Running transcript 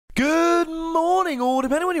Good morning, or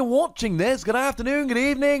depending on when you're watching this, good afternoon, good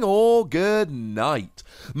evening, or good night.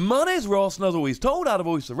 My name's Ross, and as always told, out of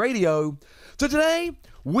Voice of Radio. So today,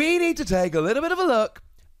 we need to take a little bit of a look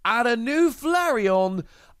at a new Flareon,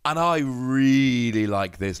 and I really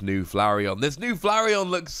like this new Flareon. This new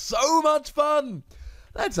Flareon looks so much fun.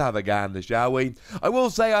 Let's have a gander, shall we? I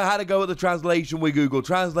will say I had to go at the translation with Google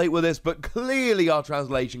Translate with this, but clearly our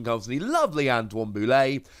translation comes from the lovely Antoine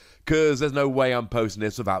Boulet, because there's no way I'm posting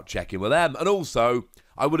this without checking with them. And also,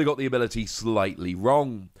 I would have got the ability slightly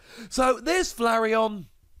wrong. So this Flareon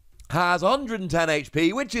has 110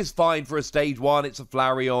 HP, which is fine for a stage 1. It's a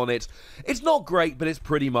Flareon. It's not great, but it's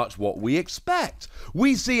pretty much what we expect.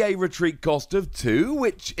 We see a retreat cost of 2,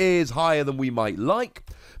 which is higher than we might like,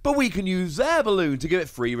 but we can use Air Balloon to give it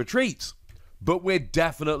free retreats. But we're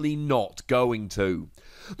definitely not going to.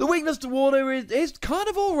 The weakness to water is kind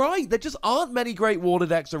of alright. There just aren't many great water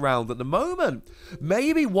decks around at the moment.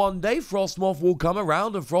 Maybe one day Frostmoth will come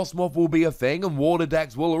around and Frostmoth will be a thing and water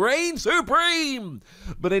decks will reign supreme.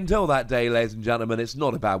 But until that day, ladies and gentlemen, it's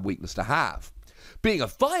not a bad weakness to have. Being a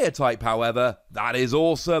fire type, however, that is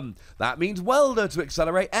awesome. That means Welder to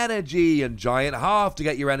accelerate energy, and Giant Half to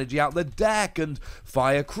get your energy out the deck, and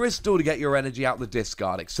Fire Crystal to get your energy out the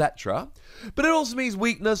discard, etc. But it also means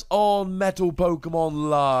weakness on metal Pokemon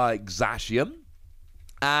like Zacian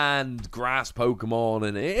and grass Pokemon,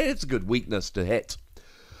 and it's a good weakness to hit.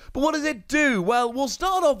 But what does it do? Well, we'll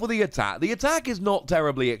start off with the attack. The attack is not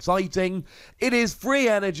terribly exciting. It is free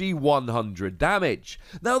energy, 100 damage.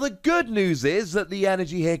 Now, the good news is that the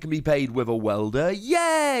energy here can be paid with a welder.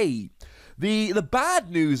 Yay! The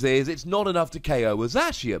bad news is it's not enough to KO a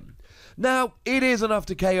Zacian. Now, it is enough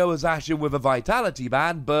to KO a Zacian with a Vitality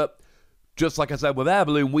Band, but just like I said with Air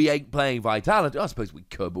Balloon, we ain't playing Vitality. I suppose we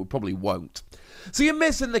could, but we probably won't. So you're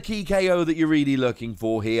missing the key KO that you're really looking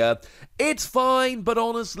for here. It's fine, but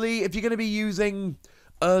honestly, if you're going to be using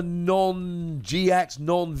a non-GX,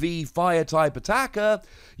 non-V fire-type attacker,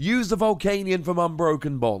 use the Volcanion from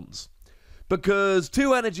Unbroken Bonds. Because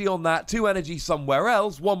 2 energy on that, 2 energy somewhere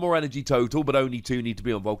else, 1 more energy total, but only 2 need to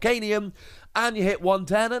be on Volcanion, and you hit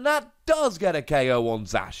 110, and that does get a KO on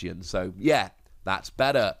Zacian, so yeah, that's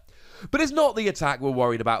better. But it's not the attack we're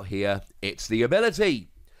worried about here, it's the ability.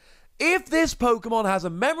 If this Pokemon has a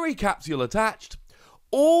memory capsule attached,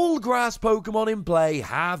 all grass Pokemon in play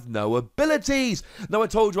have no abilities. Now, I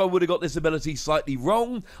told you I would have got this ability slightly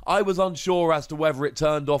wrong. I was unsure as to whether it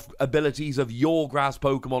turned off abilities of your grass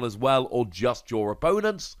Pokemon as well or just your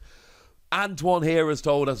opponents. Antoine here has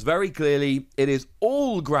told us very clearly it is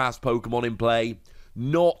all grass Pokemon in play,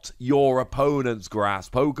 not your opponent's grass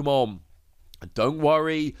Pokemon. Don't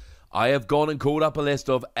worry. I have gone and called up a list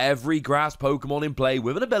of every grass Pokemon in play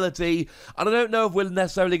with an ability, and I don't know if we're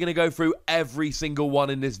necessarily going to go through every single one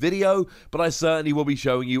in this video, but I certainly will be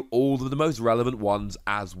showing you all of the most relevant ones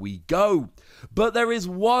as we go. But there is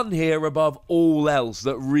one here above all else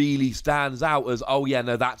that really stands out as, oh yeah,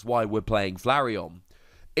 no, that's why we're playing Flareon.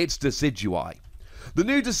 It's Decidueye. The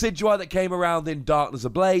new Decidueye that came around in Darkness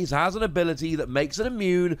Ablaze has an ability that makes it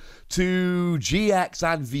immune to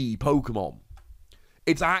GX and V Pokemon.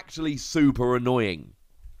 It's actually super annoying.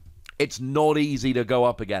 It's not easy to go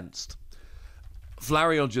up against.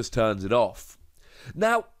 Flareon just turns it off.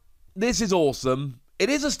 Now, this is awesome. It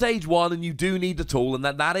is a stage 1 and you do need the tool, and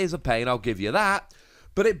that is a pain, I'll give you that.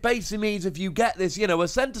 But it basically means if you get this, you know, a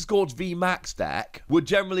Centiskorch V Max deck would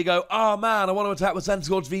generally go, oh man, I want to attack with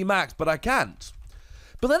Centiskorch V Max, but I can't.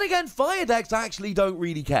 But then again, fire decks actually don't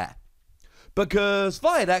really care. Because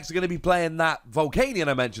fire decks are going to be playing that Volcanion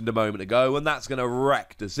I mentioned a moment ago, and that's going to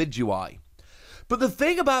wreck Decidueye. But the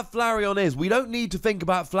thing about Flareon is, we don't need to think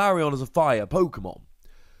about Flareon as a fire Pokemon.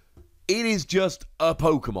 It is just a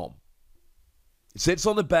Pokemon. It sits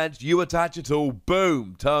on the bench, you attach a tool,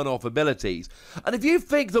 boom, turn off abilities. And if you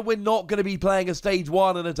think that we're not going to be playing a stage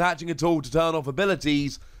 1 and attaching a tool to turn off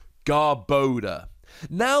abilities, Garboda.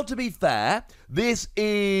 Now, to be fair, this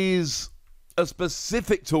is a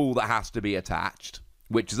specific tool that has to be attached,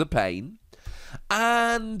 which is a pain,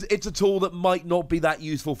 and it's a tool that might not be that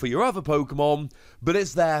useful for your other Pokemon, but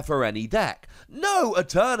it's there for any deck. No,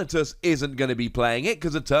 Eternatus isn't going to be playing it,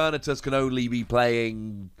 because Eternatus can only be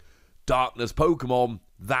playing Darkness Pokemon.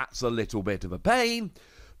 That's a little bit of a pain,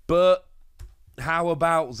 but how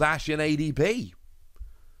about Zacian ADP?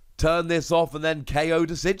 Turn this off and then KO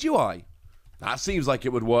Decidueye. That seems like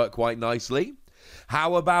it would work quite nicely.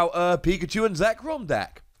 How about a Pikachu and Zekrom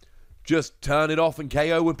deck? Just turn it off and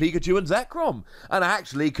KO with Pikachu and Zekrom. And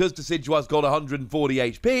actually, because Decidueye's got 140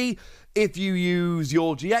 HP, if you use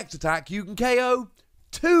your GX attack, you can KO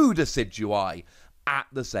 2 Decidueye at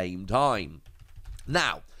the same time.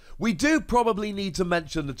 Now, we do probably need to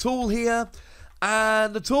mention the tool here.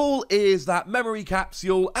 And the tool is that memory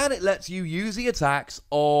capsule, and it lets you use the attacks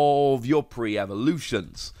of your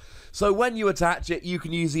pre-evolutions. So when you attach it, you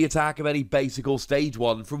can use the attack of any basic or stage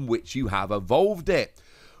 1 from which you have evolved it,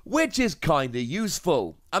 which is kinda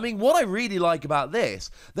useful. I mean, what I really like about this,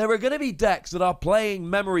 there are going to be decks that are playing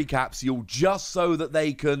memory capsule just so that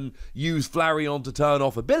they can use Flareon to turn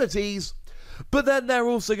off abilities, but then they're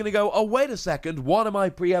also going to go, oh wait a second, one of my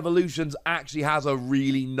pre-evolutions actually has a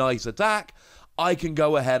really nice attack, I can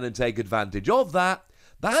go ahead and take advantage of that.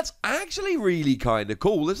 That's actually really kind of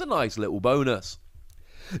cool. It's a nice little bonus.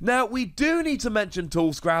 Now, we do need to mention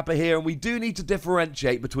Tool Scrapper here, and we do need to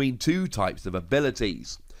differentiate between two types of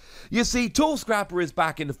abilities. You see, Tool Scrapper is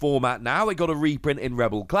back in the format now. It got a reprint in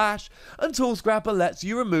Rebel Clash, and Tool Scrapper lets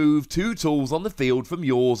you remove 2 tools on the field from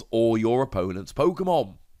yours or your opponent's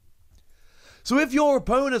Pokemon. So if your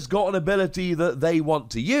opponent's got an ability that they want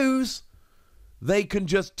to use, they can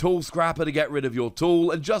just Tool Scrapper to get rid of your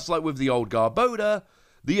tool, and just like with the old Garbodor,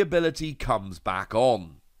 the ability comes back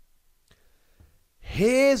on.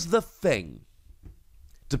 Here's the thing.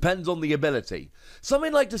 Depends on the ability.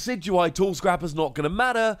 Something like Decidueye, Tool Scrapper's not going to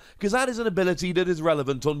matter, because that is an ability that is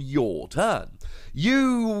relevant on your turn.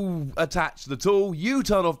 You attach the tool, you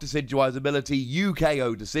turn off Decidueye's ability, you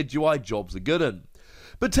KO Decidueye, job's a good un.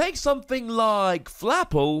 But take something like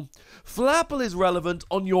Flapple. Flapple is relevant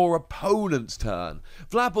on your opponent's turn.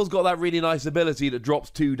 Flapple's got that really nice ability that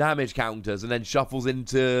drops 2 damage counters and then shuffles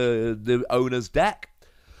into the owner's deck.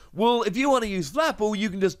 Well, if you want to use Flapple,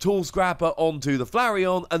 you can just Tool Scrapper onto the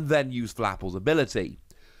Flareon and then use Flapple's ability.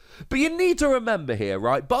 But you need to remember here,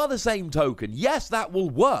 right, by the same token, yes, that will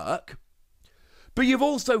work, but you've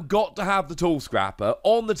also got to have the Tool Scrapper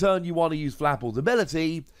on the turn you want to use Flapple's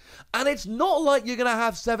ability, and it's not like you're going to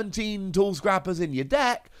have 17 Tool Scrappers in your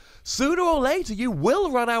deck. Sooner or later, you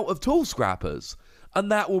will run out of Tool Scrappers,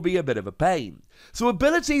 and that will be a bit of a pain. So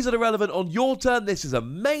abilities that are relevant on your turn, this is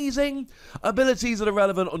amazing. Abilities that are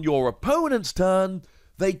relevant on your opponent's turn,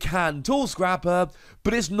 they can Tool Scrapper,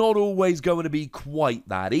 but it's not always going to be quite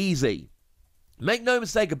that easy. Make no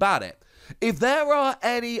mistake about it. If there are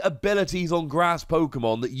any abilities on grass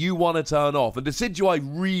Pokemon that you want to turn off, and Decidueye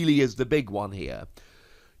really is the big one here,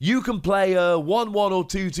 you can play a 1-1 or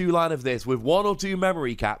 2-2 line of this with 1 or 2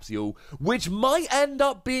 memory capsule, which might end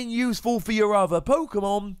up being useful for your other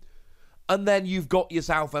Pokemon, and then you've got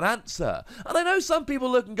yourself an answer. And I know some people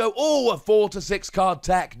look and go, oh, a 4 to 6 card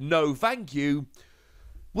tech, no thank you.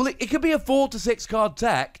 Well, it could be a 4 to 6 card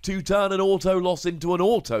tech to turn an auto loss into an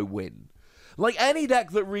auto win. Like, any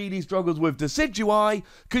deck that really struggles with Decidueye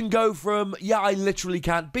can go from, yeah, I literally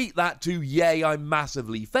can't beat that, to, yay, I'm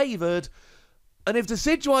massively favoured. And if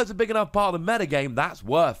Decidueye is a big enough part of the metagame, that's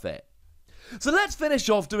worth it. So let's finish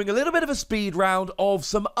off doing a little bit of a speed round of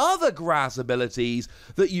some other grass abilities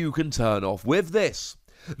that you can turn off with this.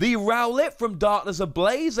 The Rowlet from Darkness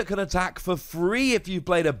Ablaze that can attack for free if you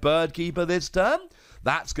played a Bird Keeper this turn.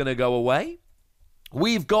 That's going to go away.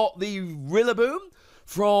 We've got the Rillaboom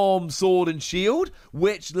from Sword and Shield,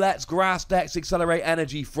 which lets grass decks accelerate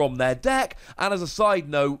energy from their deck, and as a side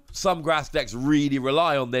note, some grass decks really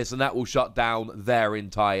rely on this, and that will shut down their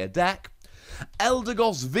entire deck.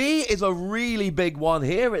 Eldegoss V is a really big one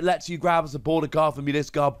here. It lets you grab a supporter card from your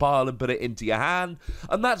discard pile and put it into your hand,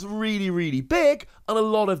 and that's really, really big, and a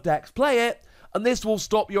lot of decks play it. And this will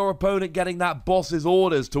stop your opponent getting that boss's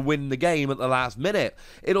orders to win the game at the last minute.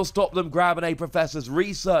 It'll stop them grabbing a Professor's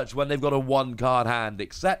Research when they've got a 1-card hand,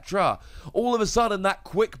 etc. All of a sudden, that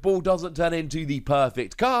Quick Ball doesn't turn into the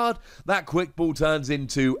perfect card. That Quick Ball turns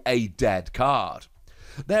into a dead card.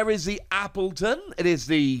 There is the Appleton. It is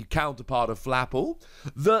the counterpart of Flapple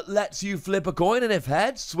that lets you flip a coin, and if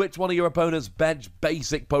heads, switch one of your opponent's bench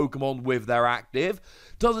basic Pokemon with their active.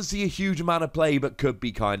 Doesn't see a huge amount of play, but could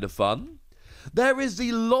be kind of fun. There is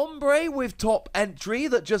the Lombre with top entry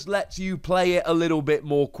that just lets you play it a little bit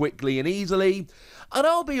more quickly and easily. And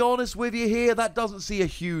I'll be honest with you here, that doesn't see a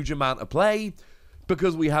huge amount of play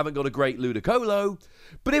because we haven't got a great Ludicolo.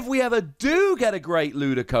 But if we ever do get a great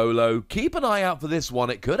Ludicolo, keep an eye out for this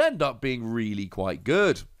one. It could end up being really quite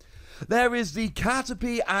good. There is the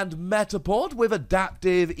Caterpie and Metapod with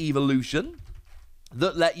adaptive evolution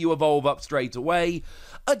that let you evolve up straight away.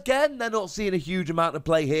 Again, they're not seeing a huge amount of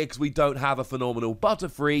play here because we don't have a phenomenal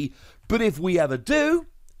Butterfree, but if we ever do,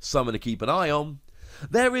 someone to keep an eye on.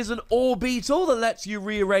 There is an Orbeetle that lets you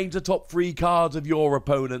rearrange the top 3 cards of your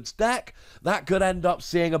opponent's deck. That could end up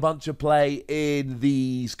seeing a bunch of play in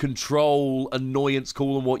these control, annoyance,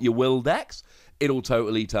 call them what you will decks. It'll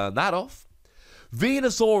totally turn that off.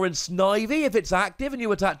 Venusaur and Snivy, if it's active and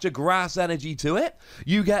you attach a grass energy to it,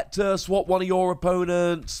 you get to swap one of your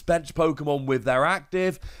opponent's bench Pokemon with their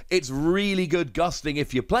active. It's really good gusting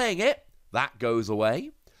if you're playing it. That goes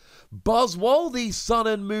away. Buzzwole, the Sun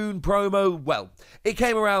and Moon promo, well, it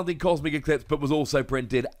came around in Cosmic Eclipse but was also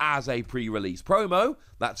printed as a pre-release promo.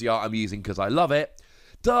 That's the art I'm using because I love it.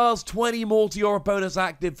 Does 20 more to your opponent's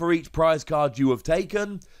active for each prize card you have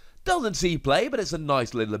taken. Doesn't see play, but it's a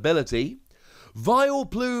nice little ability.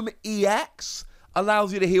 Vileplume EX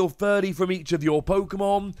allows you to heal 30 from each of your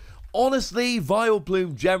Pokemon. Honestly,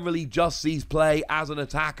 Vileplume generally just sees play as an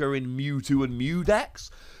attacker in Mewtwo and Mew decks,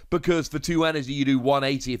 because for 2 energy you do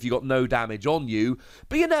 180 if you got no damage on you,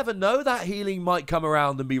 but you never know, that healing might come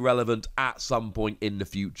around and be relevant at some point in the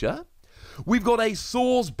future. We've got a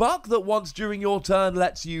Sawsbuck that once during your turn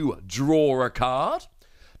lets you draw a card.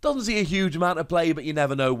 Doesn't see a huge amount of play, but you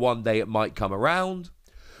never know, one day it might come around.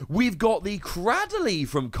 We've got the Cradily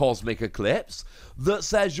from Cosmic Eclipse that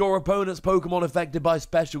says your opponent's Pokemon affected by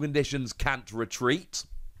special conditions can't retreat.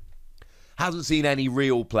 Hasn't seen any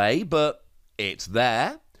real play, but it's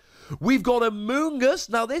there. We've got a Moongus.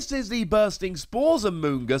 Now, this is the Bursting Spores of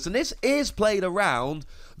Moongus, and this is played around,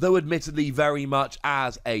 though admittedly very much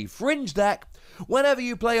as a fringe deck. Whenever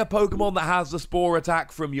you play a Pokemon that has the Spore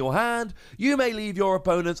attack from your hand, you may leave your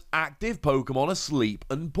opponent's active Pokemon asleep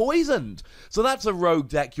and poisoned. So that's a rogue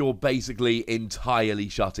deck you're basically entirely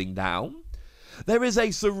shutting down. There is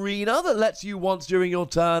a Serena that lets you once during your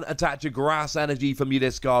turn attach a grass energy from your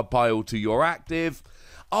discard pile to your active.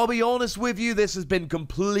 I'll be honest with you, this has been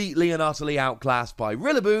completely and utterly outclassed by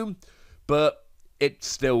Rillaboom, but it's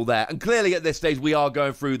still there. And clearly at this stage we are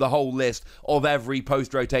going through the whole list of every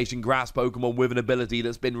post-rotation grass Pokemon with an ability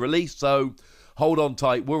that's been released, so hold on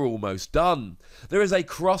tight, we're almost done. There is a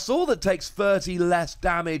Crustle that takes 30 less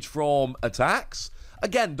damage from attacks.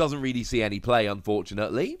 Again, doesn't really see any play,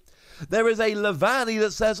 unfortunately. There is a Levani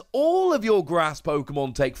that says all of your grass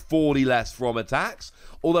Pokemon take 40 less from attacks,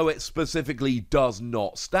 although it specifically does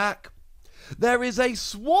not stack. There is a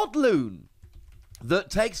Swadloon that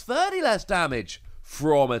takes 30 less damage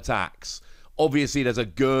from attacks. Obviously, there's a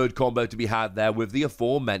good combo to be had there with the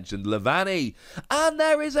aforementioned Levani. And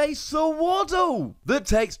there is a Swaddle that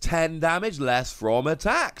takes 10 damage less from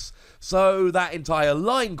attacks. So that entire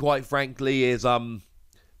line, quite frankly, is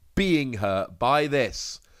being hurt by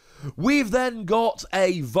this. We've then got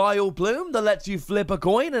a Vileplume that lets you flip a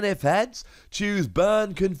coin, and if heads, choose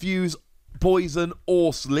Burn, Confuse, Poison,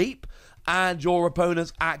 or Sleep, and your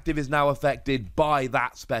opponent's active is now affected by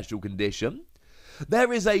that special condition.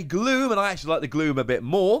 There is a Gloom, and I actually like the Gloom a bit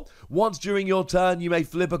more. Once during your turn, you may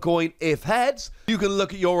flip a coin if heads. You can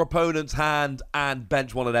look at your opponent's hand and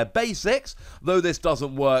bench one of their basics, though this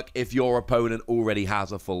doesn't work if your opponent already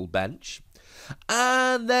has a full bench.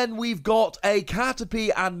 And then we've got a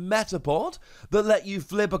Caterpie and Metapod that let you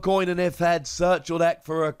flip a coin, and if heads, search your deck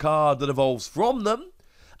for a card that evolves from them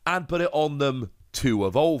and put it on them to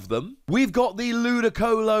evolve them. We've got the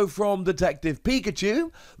Ludicolo from Detective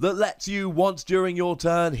Pikachu that lets you once during your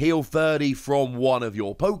turn heal 30 from one of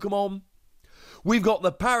your Pokemon. We've got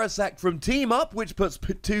the Parasect from Team Up, which puts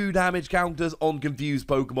 2 damage counters on confused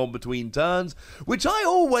Pokemon between turns, which I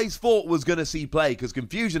always thought was going to see play because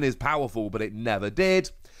Confusion is powerful, but it never did.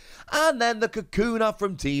 And then the Kakuna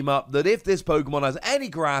from Team Up, that if this Pokemon has any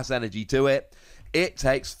grass energy to it, it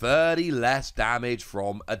takes 30 less damage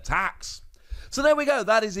from attacks. So there we go,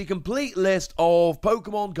 that is the complete list of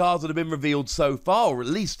Pokemon cards that have been revealed so far, or at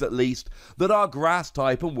least, that are grass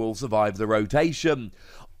type and will survive the rotation.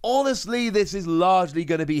 Honestly, this is largely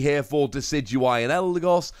going to be here for Decidueye and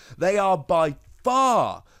Eldegoss. They are by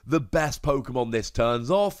far the best Pokemon this turns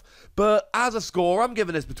off, but as a score, I'm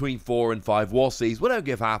giving this between 4 and 5 Wassies. We don't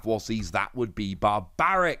give half Wassies, that would be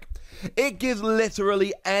barbaric. It gives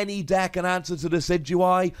literally any deck an answer to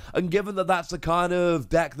Decidueye, and given that that's the kind of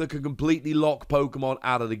deck that can completely lock Pokemon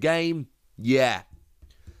out of the game, yeah,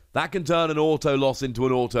 that can turn an auto loss into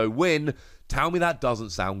an auto win. Tell me that doesn't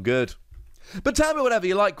sound good. But tell me whatever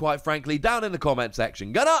you like, quite frankly, down in the comment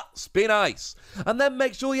section. Go nuts, be nice. And then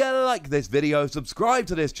make sure you like this video, subscribe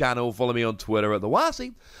to this channel, follow me on Twitter at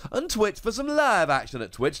TheWassie, and Twitch for some live action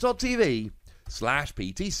at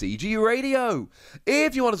twitch.tv/PTCG Radio.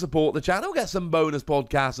 If you want to support the channel, get some bonus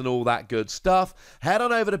podcasts and all that good stuff, head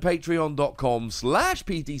on over to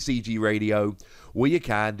patreon.com/PTCG Radio, where you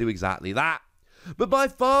can do exactly that. But by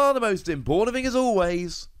far the most important thing, as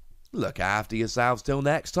always, look after yourselves till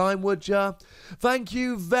next time, would ya? Thank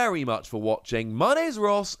you very much for watching. My name's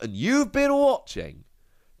Ross, and you've been watching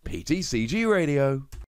PTCG Radio.